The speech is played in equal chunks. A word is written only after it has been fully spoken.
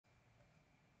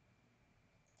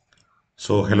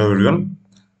So hello everyone.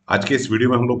 आज के इस वीडियो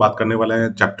में हम लोग बात करने वाले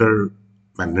हैं चैप्टर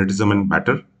मैग्नेटिज्म एंड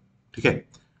मैटर। ठीक है,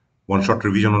 वन शॉट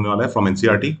रिवीजन होने वाला है फ्रॉम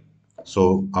एनसीईआरटी। सो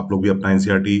आप लोग भी अपना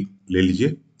एनसीईआरटी ले लीजिए।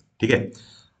 ठीक है।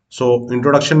 सो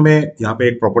इंट्रोडक्शन में यहाँ पे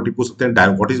एक प्रॉपर्टी पूछ सकते हैं,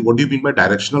 what do you mean by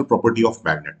directional property of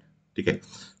magnet. ठीक है।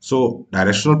 सो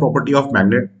डायरेक्शनल प्रॉपर्टी ऑफ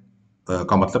मैग्नेट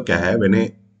का मतलब क्या है? When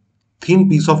A thin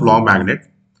piece of long magnet,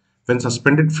 when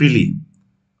suspended freely,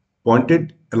 pointed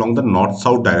along the north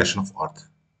south direction of earth।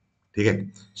 ठीक है,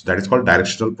 so that is called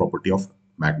directional property of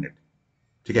magnet.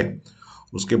 ठीक है।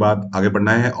 उसके बाद आगे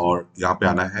बढ़ना है और यहाँ पे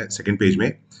आना है सेकेंड पेज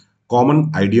में,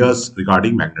 common ideas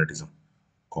regarding magnetism.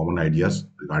 Common ideas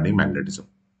regarding magnetism.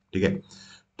 ठीक है।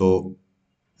 तो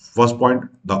first point,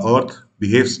 the earth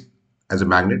behaves as a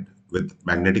magnet with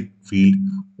magnetic field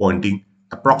pointing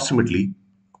approximately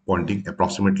pointing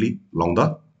approximately along the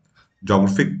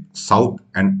geographic south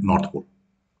and north pole।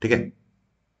 ठीक है।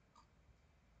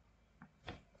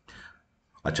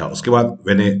 अच्छा, उसके बाद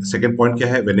when A second point क्या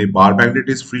है? When A bar magnet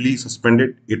is freely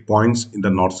suspended it points in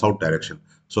the north south direction.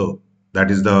 So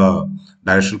that is the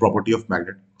directional property of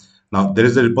magnet. Now there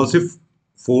is the repulsive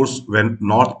force when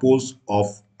north poles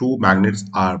of two magnets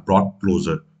are brought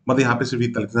closure. मतलब यहाँ पे सिर्फ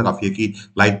इतना लिखना काफी है कि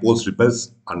like poles ripples,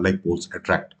 unlike poles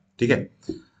attract. ठीक है।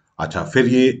 अच्छा, फिर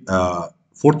ये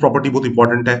फोर्थ प्रॉपर्टी बहुत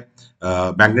इंपॉर्टेंट है,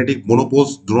 magnetic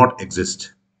monopoles do not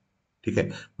exist. ठीक है,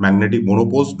 magnetic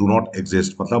monopoles do not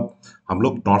exist मतलब हम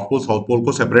लोग नॉर्थ पोल साउथ पोल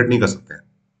को सेपरेट नहीं कर सकते हैं।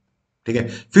 ठीक है।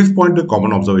 फिफ्थ पॉइंट एक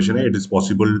कॉमन ऑब्जर्वेशन है, it is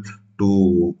possible to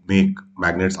make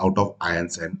magnets out of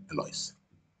ions and alloys.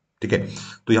 ठीक है।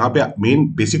 तो यहाँ पे main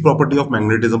basic property of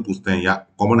magnetism पूछते हैं या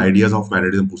कॉमन आइडियाज ऑफ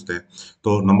मैग्नेटिज्म पूछते हैं।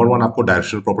 तो नंबर वन आपको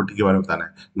डायरेक्शनल प्रॉपर्टी के बारे में बताना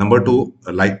है। Number two,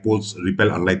 like poles repel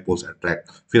unlike poles attract.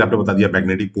 फिर आपने बता दिया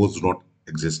magnetic poles do not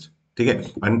exist. ठीक है।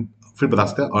 एंड फिर बता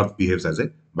सकते हैं अर्थ बिहेव्स एज ए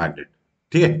मैग्नेट।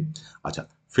 ठीक है। अच्छा,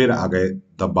 फिर आ गए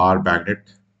द बार मैग्नेट।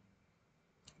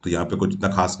 तो यहाँ पे कुछ इतना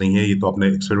खास नहीं है, ये तो आपने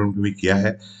एक्सपेरिमेंट में भी किया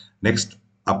है। नेक्स्ट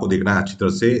आपको देखना है अच्छी तरह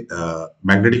से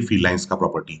मैग्नेटिक फील्ड लाइंस का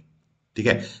प्रॉपर्टी। ठीक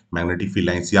है, मैग्नेटिक फील्ड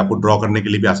लाइंस ये आपको ड्रॉ करने के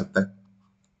लिए भी आ सकता है।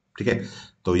 ठीक है।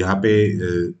 तो यहाँ पे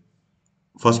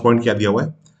फर्स्ट पॉइंट क्या दिया हुआ है?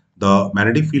 The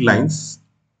magnetic field lines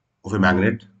of a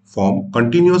magnet form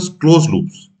continuous close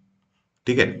loops.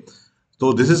 ठीक है।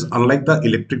 तो this is unlike the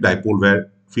electric dipole where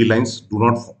field lines do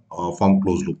not form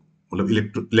close loop. मतलब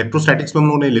इलेक्ट्रोस्टैटिक्स में हम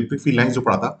लोगों ने इलेक्ट्रिक फील्ड लाइंस जो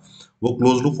पढ़ा था वो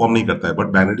क्लोज लूप फॉर्म नहीं करता है,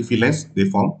 but magnetic field lines they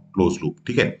form close loop.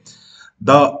 ठीक है।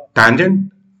 The tangent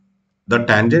the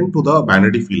tangent to the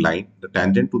magnetic field line, the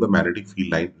tangent to the magnetic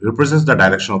field line represents the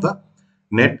direction of the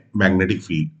net magnetic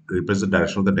field, represents the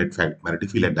direction of the net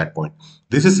magnetic field at that point.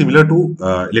 This is similar to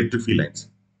electric field lines।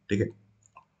 ठीक है।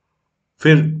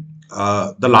 फिर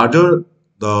the larger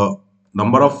the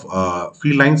number of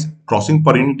field lines crossing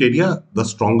per unit area, the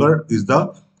stronger is the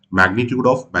magnitude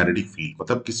of magnetic field।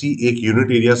 मतलब किसी एक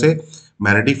unit area से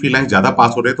magnetic field line ज्यादा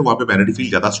पास हो रहे हैं तो वहां पे मैग्नेटिक फील्ड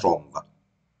ज्यादा स्ट्रॉन्ग होगा।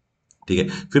 ठीक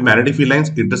है। फिर मैग्नेटिक फील्ड लाइंस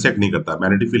इंटरसेक्ट नहीं करता,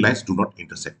 magnetic field lines do not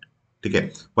intersect. ठीक है।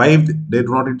 Why they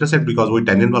do not intersect? Because वही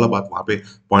टेंजेंट वाला बात, वहां पे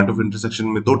पॉइंट ऑफ इंटरसेक्शन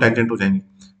में दो टेंजेंट हो जाएंगे।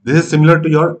 This is similar to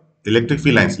your electric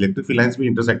field lines. Electric field lines भी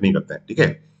इंटरसेक्ट नहीं करते हैं। ठीक है।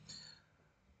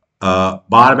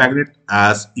 Bar magnet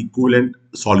as equivalent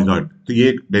solenoid, तो ये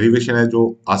एक डेरिवेशन है जो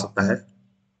आ सकता है।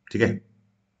 ठीक है।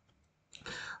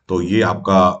 तो ये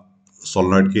आपका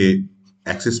सोलिनॉइड के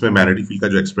एक्सिस में मैग्नेटिक फील्ड का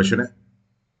जो एक्सप्रेशन है।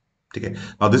 ठीक है।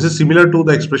 Now this is similar to the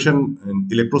expression in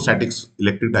electrostatics,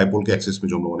 electric dipole के एक्सिस में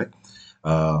जो हम लोगों ने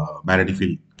मैग्नेटिक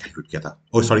फील्ड कैलकुलेट किया था,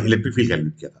 और सॉरी इलेक्ट्रिक फील्ड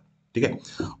कैलकुलेट किया था। ठीक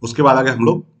है। उसके बाद आगे हम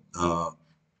लोग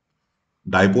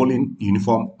dipole in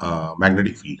uniform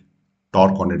magnetic field,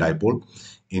 torque on a dipole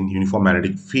in uniform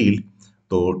magnetic field.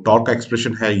 तो टॉर्क का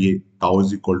एक्सप्रेशन है ये tau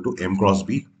is equal to M cross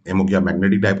B. M हो गया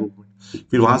मैग्नेटिक डाइपोल।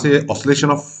 फिर वहां से ऑसिलेशन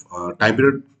ऑफ टाइम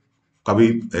पीरियड का भी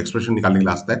एक्सप्रेशन निकालने के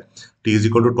लिए आता है, T is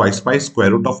equal to twice by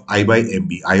square root of I by M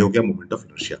B. आई हो गया मोमेंट ऑफ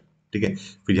इनर्शिया। ठीक है।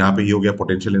 फिर यहाँ पे ये हो गया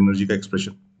पोटेंशियल एनर्जी का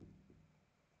एक्सप्रेशन।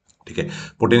 ठीक है।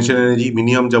 पोटेंशियल एनर्जी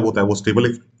मिनिमम जब होता है वो stable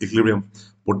equilibrium,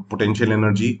 potential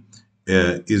energy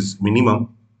is minimum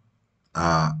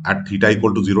at theta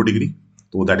equal to 0 degree,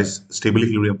 तो that is stable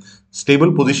equilibrium.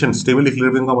 Stable position, stable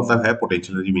equilibrium का मतलब है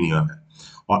पोटेंशियल एनर्जी मिनिमम है,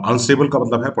 और अनस्टेबल का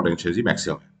मतलब है पोटेंशियल एनर्जी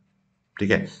मैक्सिमम है।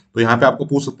 ठीक है। तो यहाँ पे आपको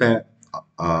पूछ सकते हैं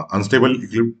अनस्टेबल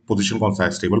पोजीशन कौन सा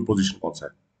है, स्टेबल पोजीशन कौन सा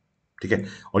है। ठीक है।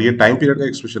 और ये टाइम पीरियड का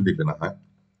एक्सप्रेशन देख लेना है,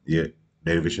 ये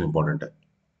डेरिवेशन इंपॉर्टेंट है।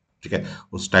 ठीक है।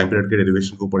 उस टाइम पीरियड के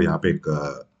डेरिवेशन के ऊपर यहाँ पे एक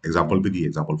एग्जांपल भी दी,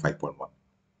 एग्जांपल 5.1।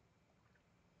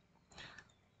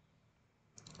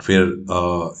 फिर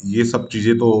ये सब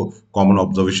चीजें तो कॉमन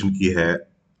ऑब्जर्वेशन की है।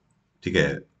 ठीक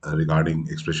है। Regarding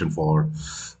expression for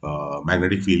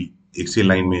magnetic field axial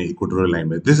line में, इक्वेटोरियल लाइन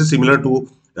में, this is similar to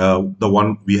the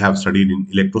one we have studied in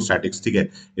electrostatics, ठीक है।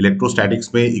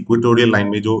 इलेक्ट्रोस्टैटिक्स में इक्वेटोरियल लाइन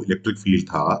में जो इलेक्ट्रिक फील्ड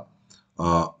था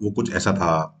वो कुछ ऐसा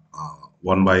था,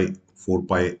 1/4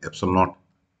 pi epsilon not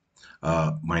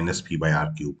minus P by are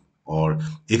cube. और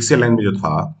एक्सियल लाइन में जो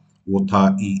था वो था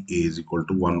ई ए is equal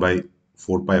to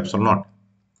 1/4 pi epsilon not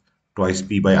twice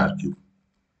P by are cube,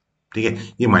 ठीक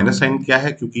है। ये माइनस साइन क्या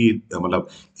है, क्योंकि मतलब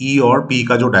ई और पी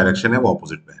का जो डायरेक्शन है वो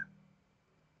ऑपोजिट में है,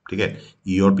 ठीक है।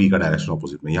 ई और पी का डायरेक्शन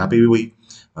ऑपोजिट में, यहाँ पे भी वही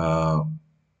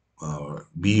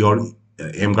बी और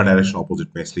एम का डायरेक्शन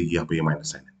ऑपोजिट में, इसलिए यहाँ पे ये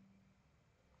माइनस साइन है,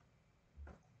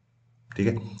 ठीक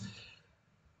है।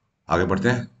 आगे बढ़ते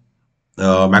हैं।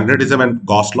 Magnetism and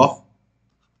Gauss law,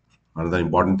 another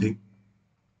important thing,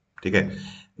 ठीक है।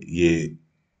 ये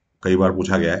कई बार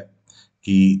पूछा गया है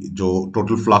कि जो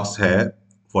टोटल फ्लक्स है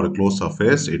for a close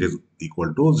surface it is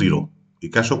equal to zero. ये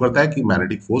क्या शो करता है कि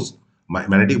magnetic force,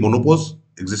 magnetic menopause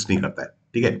exist नहीं करता है,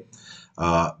 ठीक है।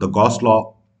 The Gauss law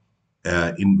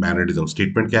in magnetism,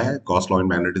 statement क्या है, Gauss law in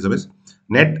magnetism is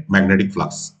net magnetic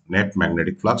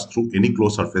flux through any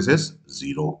close surface is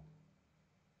zero,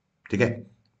 ठीक है।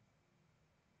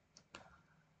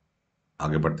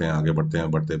 आगे बढ़ते हैं, आगे बढ़ते हैं,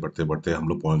 बढ़ते बढ़ते बढ़ते हम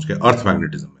लोग पहुंच गए अर्थ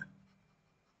मैग्नेटिज्म में,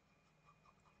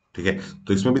 ठीक है।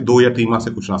 तो इसमें भी 2 या 3 मार्क्स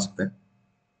से क्वेश्चन आ सकते हैं,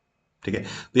 ठीक है।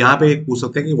 तो यहाँ पे एक पूछ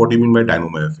सकते हैं कि what do mean by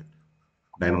dynamo effect,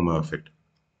 dynamo effect,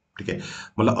 ठीक है।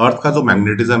 मतलब अर्थ का जो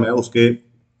मैग्नेटिज्म है उसके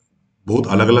बहुत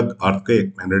अलग अलग, अर्थ के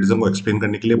मैग्नेटिज्म को एक्सप्लेन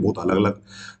करने के लिए बहुत अलग अलग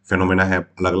फेनोमेना है,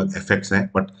 अलग अलग इफेक्ट्स हैं,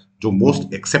 बट जो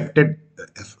मोस्ट एक्सेप्टेड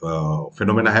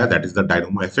फेनोमेना है that is the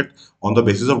dynamo effect. On the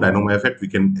basis of dynamo effect we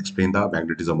can explain the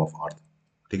magnetism of earth,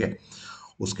 ठीक है।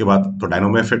 उसके बाद तो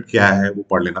डायनोमो इफेक्ट क्या है वो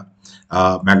पढ़ लेना।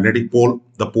 Magnetic pole,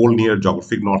 the pole near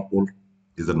geographic north pole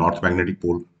is the north magnetic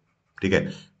pole, ठीक है।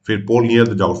 फिर पोल near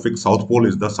the geographic south pole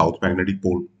is the south magnetic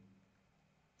pole.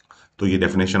 तो ये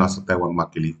डेफिनेशन आ सकता है 1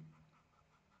 मार्क के लिए,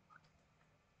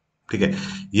 ठीक है।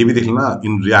 ये भी देख लेना,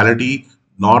 in reality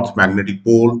north magnetic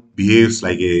pole behaves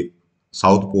like a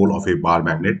south pole of A bar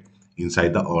magnet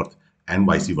inside the earth and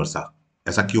vice versa.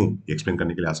 ऐसा क्यों, ये एक्सप्लेन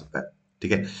करने के लिए आ सकता है,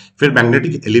 ठीक है। फिर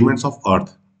मैग्नेटिक एलिमेंट्स ऑफ अर्थ,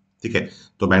 ठीक है।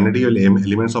 तो मैग्नेटिक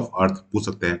एलिमेंट्स ऑफ अर्थ पूछ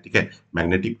सकते हैं, ठीक है।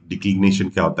 मैग्नेटिक डिक्लिनेशन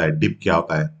क्या होता है, डिप क्या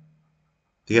होता है,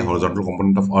 ठीक है। Horizontal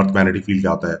component of earth magnetic field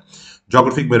क्या होता है,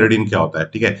 ज्योग्राफिक मेरिडियन क्या होता है,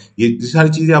 ठीक है। ये सारी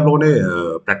चीजें आप लोगों ने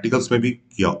प्रैक्टिकल्स में भी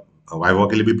किया, वाइवा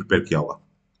के लिए भी प्रिपेयर किया होगा,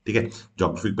 ठीक है।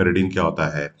 ज्योग्राफिक मेरिडियन क्या होता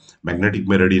है, मैग्नेटिक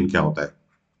मेरिडियन क्या होता है,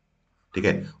 ठीक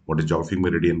है। What is geographic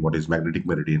meridian, what is magnetic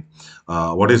meridian,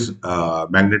 what is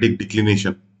magnetic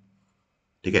declination,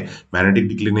 ठीक है। Magnetic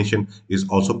declination is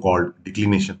also called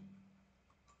declination,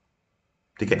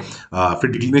 ठीक है।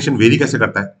 फिर डिक्लिनेशन वेरी कैसे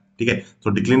करता है, ठीक है। तो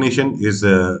declination is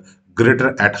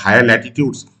greater at higher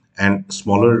latitudes and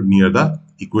smaller near the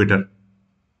equator,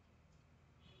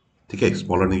 ठीक है।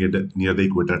 Smaller near the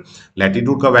equator,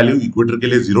 latitude का वैल्यू इक्वेटर के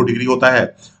लिए 0 डिग्री होता है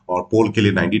और पोल के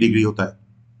लिए 90 डिग्री होता है,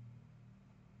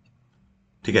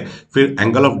 ठीक है। फिर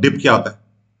एंगल ऑफ डिप क्या होता है,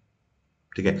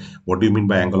 ठीक है। What do you mean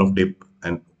by angle of dip,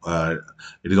 and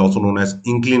it is also known as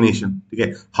inclination, ठीक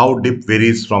है। How dip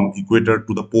varies from equator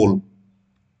to the पोल,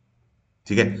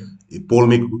 ठीक है। पोल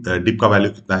में डिप का वैल्यू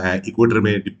कितना है, इक्वेटर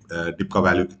में डिप का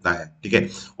वैल्यू कितना है, ठीक है।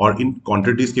 और इन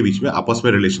क्वांटिटीज के बीच में आपस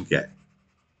में रिलेशन क्या है,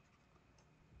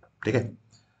 ठीक है।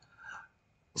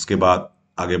 उसके बाद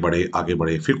आगे बढ़े, आगे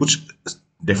बढ़े, फिर कुछ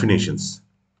डेफिनेशंस,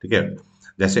 ठीक है।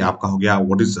 जैसे आपका हो गया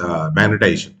व्हाट इज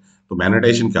मैग्नेटाइजेशन। तो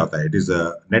मैग्नेटाइजेशन क्या होता है, it is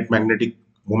net magnetic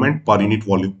moment per unit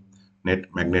volume, net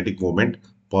magnetic moment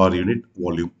per unit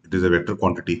volume, it is a vector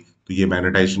quantity. तो ये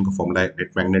मैग्नेटाइजेशन का फॉर्मूला है,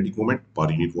 net magnetic moment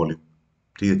per unit volume,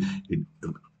 ठीक है।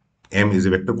 M is a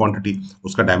vector quantity,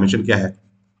 उसका dimension क्या है,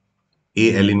 A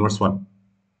L inverse 1,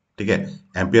 ठीक है।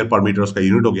 एम्पियर पर मीटर उसका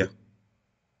यूनिट हो गया,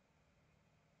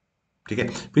 ठीक है।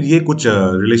 फिर ये कुछ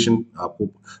रिलेशन आपको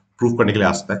प्रूव करने के लिए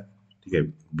आ सकता है, ठीक है।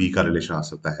 बी का रिलेशन आ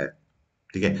सकता है,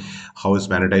 ठीक है। How is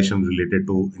magnetisation related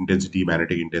to intensity,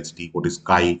 magnetic intensity, what is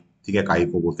काई, ठीक है। काई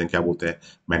को बोलते हैं, क्या बोलते हैं,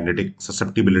 magnetic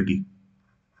susceptibility,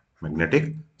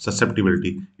 magnetic susceptibility,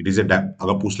 it is a,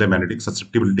 अगर पूछ ले मैग्नेटिक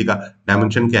ससेप्टिबिलिटी का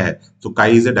डायमेंशन क्या है, तो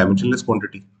काई इज ए डायमेंशनलेस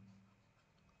क्वांटिटी,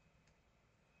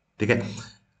 ठीक है।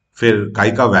 फिर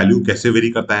काई का वैल्यू कैसे वेरी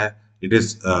करता है, it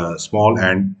is small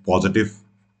and positive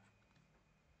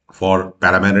for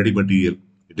paramagnetic material,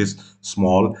 it is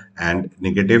small and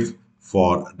negative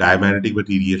for diamagnetic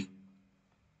material,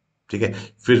 ठीक है।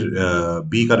 फिर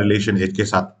बी का रिलेशन एच के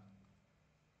साथ,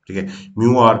 ठीक है।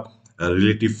 म्यू आर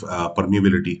रिलेटिव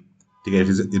परमिएबिलिटी, ठीक है।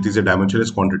 It is a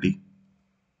dimensionless quantity,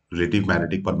 relative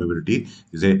magnetic permeability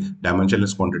is a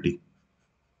dimensionless quantity,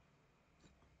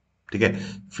 ठीक है।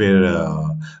 फिर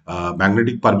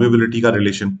मैग्नेटिक परमिएबिलिटी का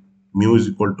relation mu is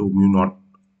equal to mu naught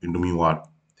into mu R,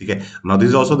 ठीक है। Now this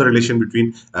is also the relation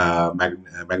between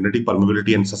magnetic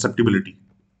permeability and susceptibility.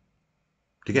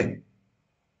 ठीक है।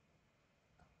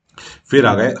 फिर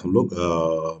आ गए हम लोग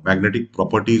मैग्नेटिक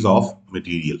प्रॉपर्टीज ऑफ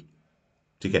मटेरियल।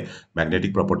 ठीक है।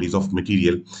 मैग्नेटिक प्रॉपर्टीज ऑफ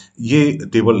मटेरियल, ये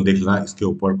टेबल देख लेना, इसके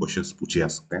ऊपर क्वेश्चंस पूछे जा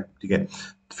सकते हैं। ठीक है।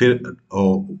 फिर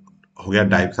हो गया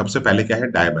डाय, सबसे पहले क्या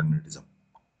है डायमैग्नेटिज्म।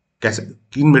 कैसे,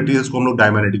 किन मटेरियल्स को हम लोग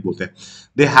डायमैग्नेटिक बोलते हैं?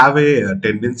 They have a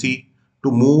tendency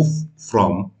to move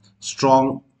from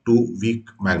strong two weak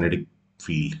magnetic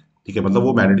field. ठीक है, मतलब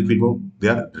वो मैग्नेटिक फील्ड में दे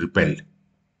आर रिपेल्ड।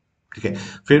 ठीक है।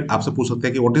 फिर आपसे पूछ सकते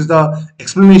हैं कि व्हाट इज द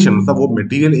एक्सप्लेनेशन, मतलब वो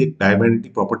मटेरियल एक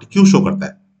डायमैग्नेटिक प्रॉपर्टी क्यों शो करता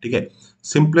है? ठीक है।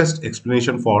 Simplest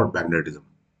explanation for magnetism.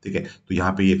 ठीक है, तो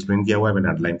यहाँ पे ये एक्सप्लेन किया हुआ है, मैंने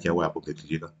अंडरलाइन किया हुआ है, आप लोग देख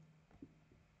लीजिएगा।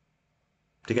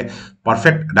 ठीक है।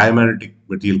 परफेक्ट डायमैग्नेटिक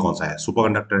मटेरियल कौन सा है?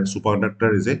 सुपरकंडक्टर है।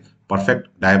 Superconductor is a perfect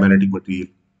diamagnetic material.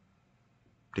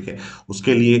 ठीक है।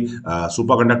 उसके लिए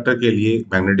सुपरकंडक्टर के लिए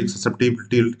मैग्नेटिक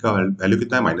ससेप्टिबिलिटी का वैल्यू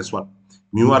कितना है? -1।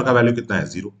 म्यू आर का वैल्यू कितना है?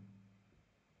 0।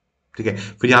 ठीक है।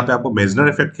 फिर यहाँ पे आपको मेजनर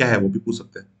इफेक्ट क्या है वो भी पूछ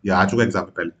सकते हैं, ये आ चुका एग्जाम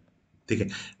में पहले। ठीक है।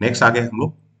 नेक्स्ट आ गए हम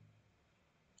लोग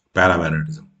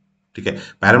पैरामैग्नेटिज्म। ठीक है।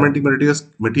 पैरामैग्नेटिक मटेरियल्स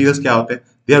मटेरियल्स क्या होते हैं?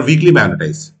 They are weekly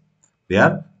magnetised. They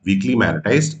are weekly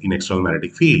magnetised in external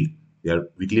magnetic field. They are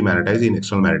weekly magnetised in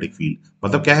external magnetic field,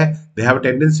 मतलब क्या है? They have a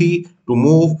tendency to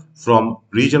move from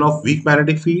reason of weak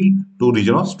magnetic field to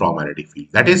reason of strong magnetic field,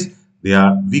 that is they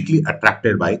are weekly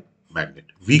attracted by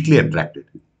magnet, weekly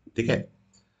attracted. ठीक है।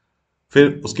 फिर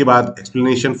उसके बाद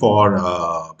explanation for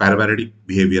paramagnetic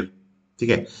behaviour. ठीक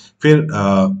है। फिर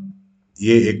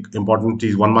ये एक इंपॉर्टेंट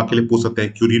चीज 1 मार्क के लिए पूछ सकते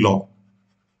हैं, क्यूरी लॉ।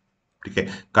 ठीक है।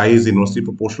 काई is inversely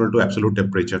proportional to absolute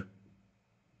temperature.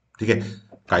 ठीक है।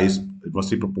 काई is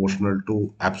inversely proportional to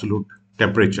absolute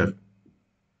temperature.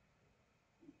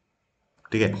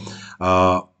 ठीक है।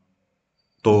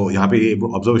 तो यहाँ पे ये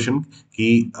ऑब्जर्वेशन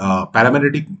कि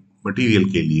पैरामैग्नेटिक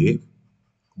मटेरियल के लिए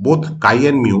both chi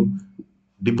and mu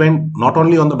depend not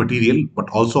only on the material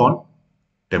but also on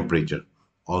temperature,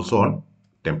 also on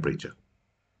temperature।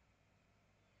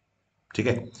 ठीक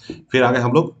है। फिर आगे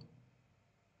हम लोग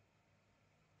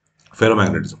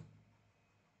फेरोमैग्नेटिज्म।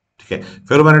 ठीक है।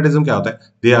 फेरोमैग्नेटिज्म क्या होता है?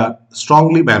 दे आर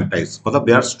स्ट्रांगली मैग्नेटाइज, मतलब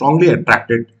they are strongly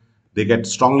attracted, they get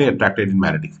strongly attracted in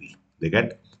magnetic field, they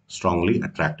get strongly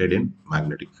attracted in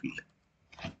magnetic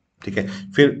field. ठीक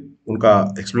है। फिर उनका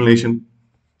एक्सप्लेनेशन,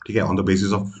 ठीक है, on the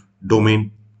basis of domain,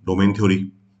 domain theory.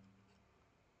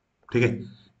 ठीक है,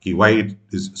 कि why it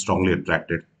is strongly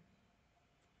attracted.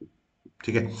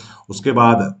 ठीक है। उसके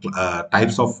बाद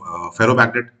टाइप्स ऑफ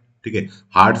फेरोमैग्नेट। ठीक है।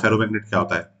 हार्ड फेरोमैग्नेट क्या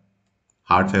होता है?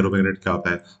 हार्ड फेरोमैग्नेट क्या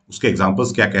होता है, उसके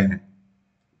एग्जांपल्स क्या क्या हैं?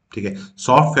 ठीक है।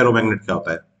 सॉफ्ट फेरोमैग्नेट क्या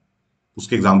होता है,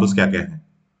 उसके एग्जांपल्स क्या क्या हैं?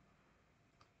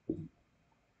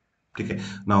 ठीक है।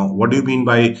 Now what do you mean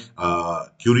by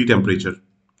Curie temperature?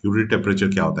 Curie temperature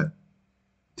क्या होता है?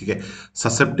 ठीक है।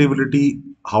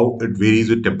 Susceptibility, how it varies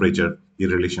with temperature, ये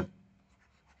रिलेशन।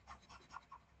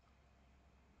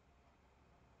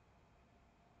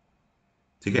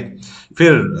 ठीक है।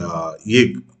 फिर ये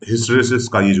हिस्टेरेसिस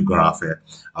का ये जो ग्राफ है,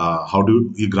 हाउ डू,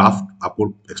 ये ग्राफ आपको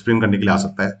एक्सप्लेन करने के लिए आ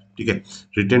सकता है। ठीक है।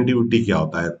 रिटेंटिविटी क्या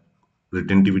होता है,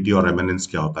 रिटेंटिविटी और रेमेनेंस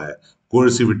क्या होता है,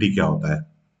 कोएर्सिविटी क्या होता है।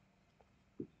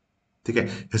 ठीक है।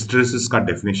 हिस्टेरेसिस का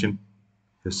डेफिनेशन,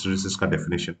 हिस्टेरेसिस का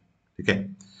डेफिनेशन। ठीक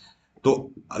है। तो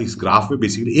इस ग्राफ में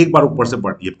बेसिकली एक बार ऊपर से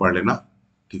ये पढ़ लेना।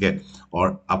 ठीक है।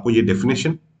 और आपको ये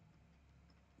डेफिनेशन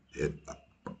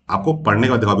आपको पढ़ने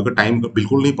का देखो, अभी का टाइम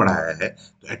बिल्कुल नहीं पढ़ाया है,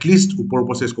 तो एटलीस्ट ऊपर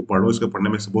ऊपर से इसको पढ़ लो, इसको पढ़ने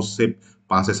में सपोज से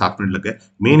 5 से 7 मिनट लग गए।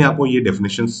 मेन आपको ये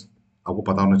डेफिनेशंस आपको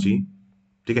पता होना चाहिए।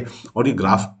 ठीक है। और ये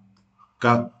ग्राफ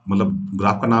का मतलब,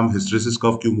 ग्राफ का नाम हिस्टेरेसिस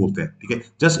कर्व क्यों बोलते हैं? ठीक है,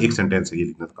 जस्ट एक सेंटेंस है ये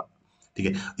लिखने का। ठीक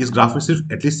है। इस ग्राफ में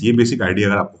सिर्फ एटलीस्ट ये बेसिक आइडिया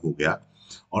अगर आपको हो गया,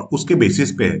 और उसके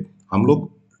बेसिस पे हम लोग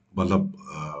मतलब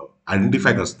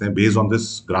आइडेंटिफाई कर सकते हैं, based on this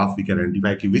graph we can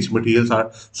identify कि विच materials are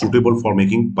suitable for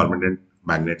making permanent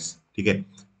magnets. ठीक है।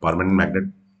 परमानेंट मैग्नेट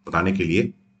बनाने के लिए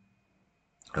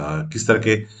किस तरह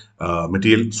के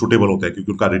मटेरियल सुटेबल होता है,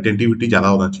 क्योंकि उनका रिटेंटिविटी ज्यादा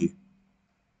होना चाहिए।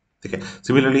 ठीक है।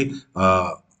 सिमिलरली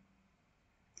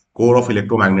कोर ऑफ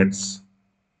इलेक्ट्रोमैग्नेट्स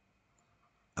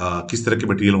किस तरह के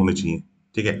मटेरियल होने चाहिए?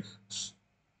 ठीक है।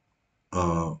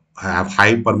 Have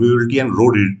high permeability and low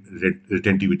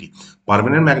retentivity.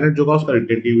 Permanent magnet जो होगा उसका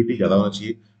रिटेंटिविटी ज्यादा होना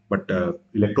चाहिए, बट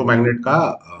इलेक्ट्रोमैग्नेट का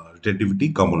रिटेंटिविटी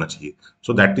कम होना चाहिए।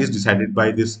 So that is decided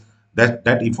by this,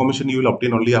 that information you will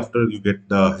obtain only after you get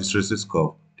the hysteresis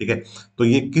curve. ठीक है। तो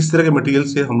ये किस तरह के मटेरियल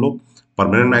से हम लोग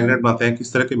परमानेंट मैग्नेट बनाते हैं,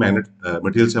 किस तरह के मैग्नेट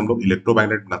मटेरियल से हम लोग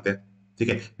इलेक्ट्रोमैग्नेट बनाते हैं। ठीक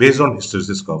है, बेस्ड ऑन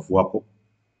हिस्टेरेसिस कर्व, वो आपको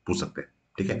पूछ सकते हैं।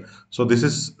 ठीक है। So this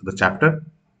is the chapter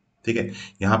ठीक है।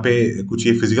 यहाँ पे कुछ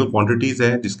ये फिजिकल क्वांटिटीज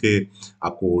हैं जिसके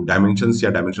आपको डायमेंशंस या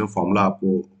डायमेंशनल फॉर्मूला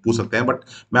आपको पूछ सकते हैं, बट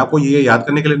मैं आपको ये याद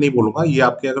करने के लिए नहीं बोलूंगा। ये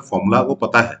आपके अगर फॉर्मूला को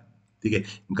पता है, ठीक है,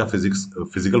 इनका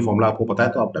फिजिकल फॉर्मूला आपको पता है,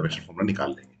 तो आप डायमेंशनल फॉर्मूला निकाल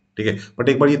लेंगे। ठीक है, बट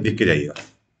एक बार ये देख के जाइएगा।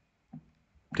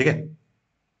 ठीक है।